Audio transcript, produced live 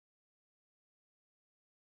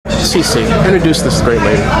Cece, introduce this great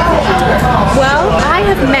lady. Well, I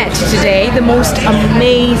have met today the most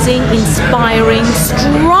amazing, inspiring,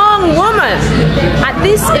 strong woman. At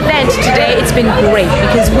this event today, it's been great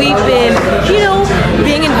because we've been,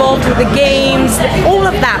 being involved with the games, all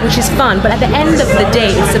of that, which is fun. But at the end of the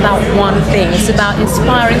day, it's about one thing. It's about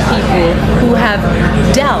inspiring people who have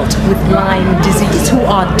dealt with Lyme disease, who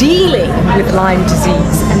are dealing with Lyme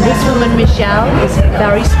disease. And this woman, Michelle, is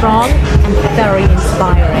very strong and very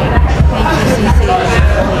inspiring. Thank you, Cece.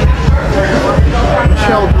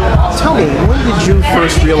 Michelle, tell me, when did you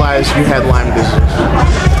first realize you had Lyme disease?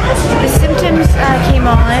 The symptoms came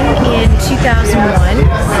on in 2001,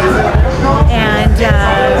 and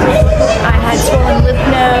I had swollen lymph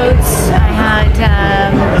nodes, I had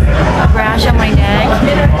a rash on my neck,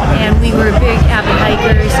 and we were big avid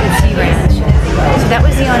hikers at Sea Ranch. So that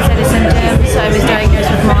was the onset of symptoms. I was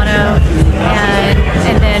diagnosed with mono,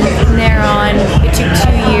 and then from there on, it took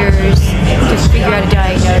 2 years to figure out a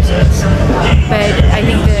diagnosis. But I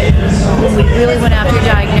think that when we really went after a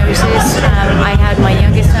diagnosis, I had my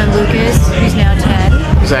youngest son, Lucas, who's now 10.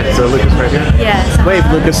 Is that Lucas right here? Yes. Wave,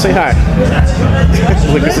 Lucas, say hi.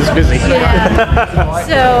 Lucas is busy. Yeah.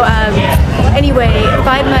 So anyway,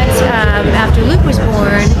 5 months after Luke was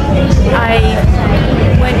born,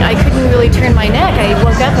 I couldn't really turn my neck. I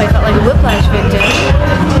woke up, I felt like a whiplash victim,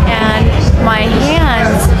 and my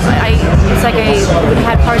hands, it's like I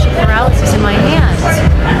had partial paralysis in my hands,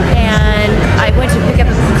 and I went to pick up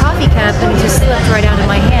a coffee cup and it just slipped right out of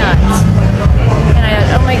my hands. And I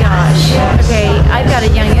thought, oh my gosh, okay, I've got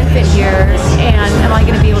a young infant here, and am I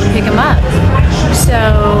going to be able to pick him up? So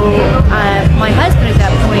my husband at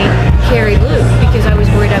that point carried Luke because I was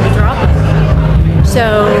worried I would drop him.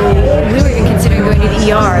 So we were even considering going to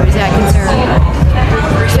the ER. I was that concerned.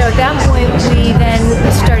 So at that point, we then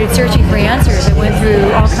started searching for answers. I went through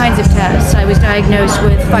all kinds of tests. I was diagnosed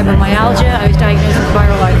with fibromyalgia. I was diagnosed with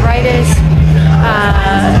viral arthritis.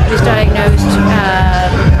 I was diagnosed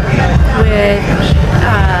with,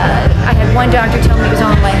 I had one doctor tell me it was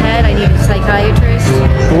all in my head. I needed a psychiatrist.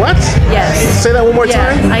 What? Yes. Say that one more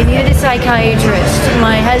time? I needed a psychiatrist.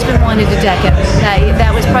 My husband wanted a DECA.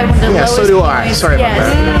 That was probably one of the lowest so do points. I. Sorry about that.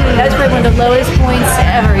 That was probably one of the lowest points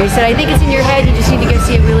ever. He said, I think it's in your head. You just need to go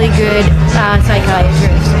see a really good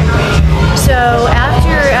psychiatrist. So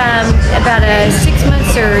after about a 6-month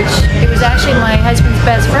search, it was actually my husband's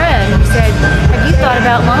best friend who said, have you thought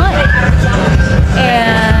about Lyme?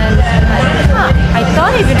 And I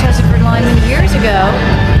thought he'd been tested for Lyme many years ago.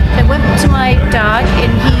 I went to my doc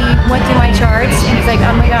and he went through my charts and he's like,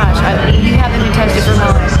 oh my gosh, you haven't been tested for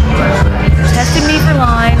Lyme. Tested me for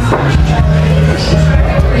Lyme.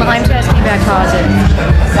 Lyme test came back positive.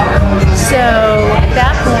 So at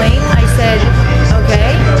that point I said,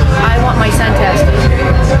 okay, I want my son tested.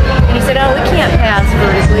 And he said, oh, it can't pass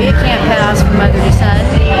vertically. It can't pass from mother to son.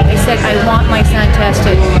 I said, I want my son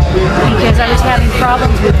tested because I was having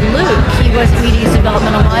problems with Luke. He wasn't meeting his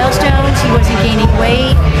developmental milestones. He wasn't gaining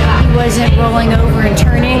weight. He wasn't rolling over and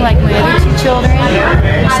turning like my other 2 children.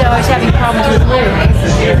 So I was having problems with Luke.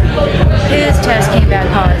 His test came back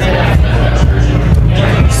positive.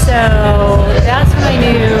 So that's when I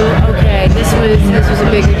knew, okay, this was a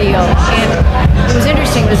bigger deal. And it was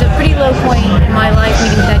interesting. It was a pretty low point in my life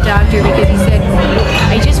meeting with that doctor because he said,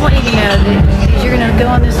 I just want you to know that as you're going to go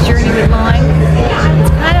on this journey with Lyme,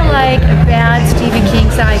 it's kind of like a bad Stephen King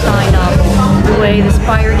sci-fi novel. The way the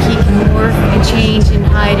spider key can morph and change and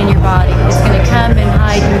hide in your body. It's going to come and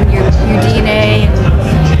hide in your DNA.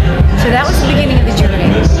 So that was the beginning of the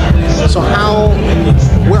journey. So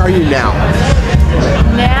where are you now?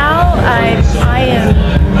 Now I am,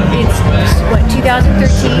 it's what,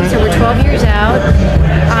 2013, so we're 12 years out.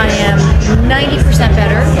 I am 90%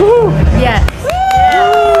 better. Woo! Yes.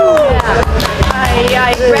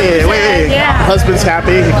 I represent, wait. yeah. Husband's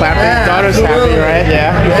happy, he clapping. Daughter's happy, right?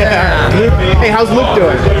 Yeah. Hey, how's Luke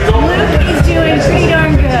doing? Luke is doing pretty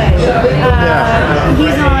darn good.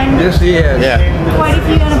 He's on quite a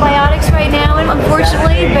few antibiotics right now,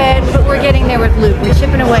 unfortunately, but we're getting there with Luke. We're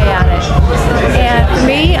chipping away at it. And for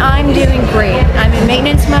me, I'm doing great. I'm in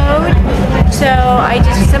maintenance mode, so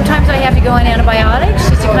sometimes I have to go on antibiotics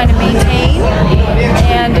just to kind of maintain,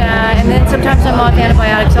 and then sometimes I'm off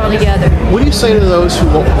antibiotics altogether. What do you say to those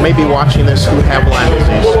who may be watching this who have Lyme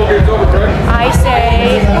disease? I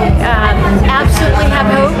say, absolutely have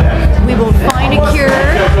hope. We will find a cure,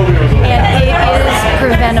 and it is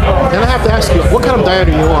preventable. And I have to ask you, what kind of diet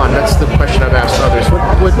are you on? That's the question I've asked others.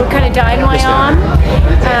 What kind of diet am I on?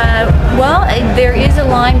 Well, there is a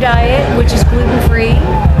Lyme diet, which is gluten-free,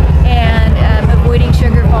 and avoiding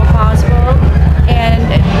sugar if all possible, and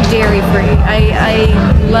dairy-free. I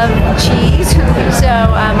love cheese, so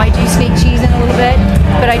I do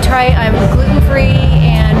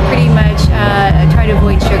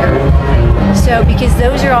So because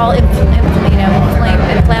those are all inflammatory,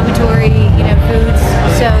 foods,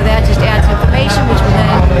 so that just adds inflammation, which will then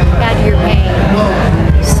add to your pain.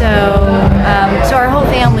 So our whole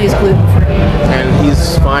family is gluten free. And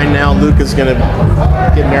he's fine now. Luke is going to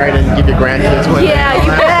get married and give you grandkids one day. Yeah,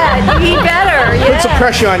 you bet. You eat better. Yeah. Put some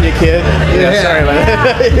pressure on you, kid. Yeah, sorry about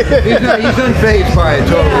that. He's unfazed by it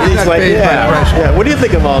totally. He's not fazed by the pressure. Yeah. What do you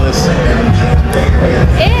think of all this?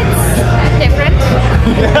 It's different.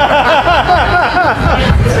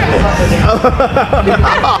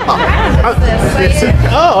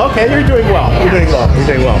 Oh, okay. You're doing well. You're doing well. You're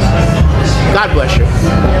doing well. God bless you.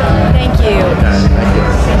 Thank you.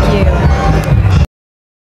 Thank you.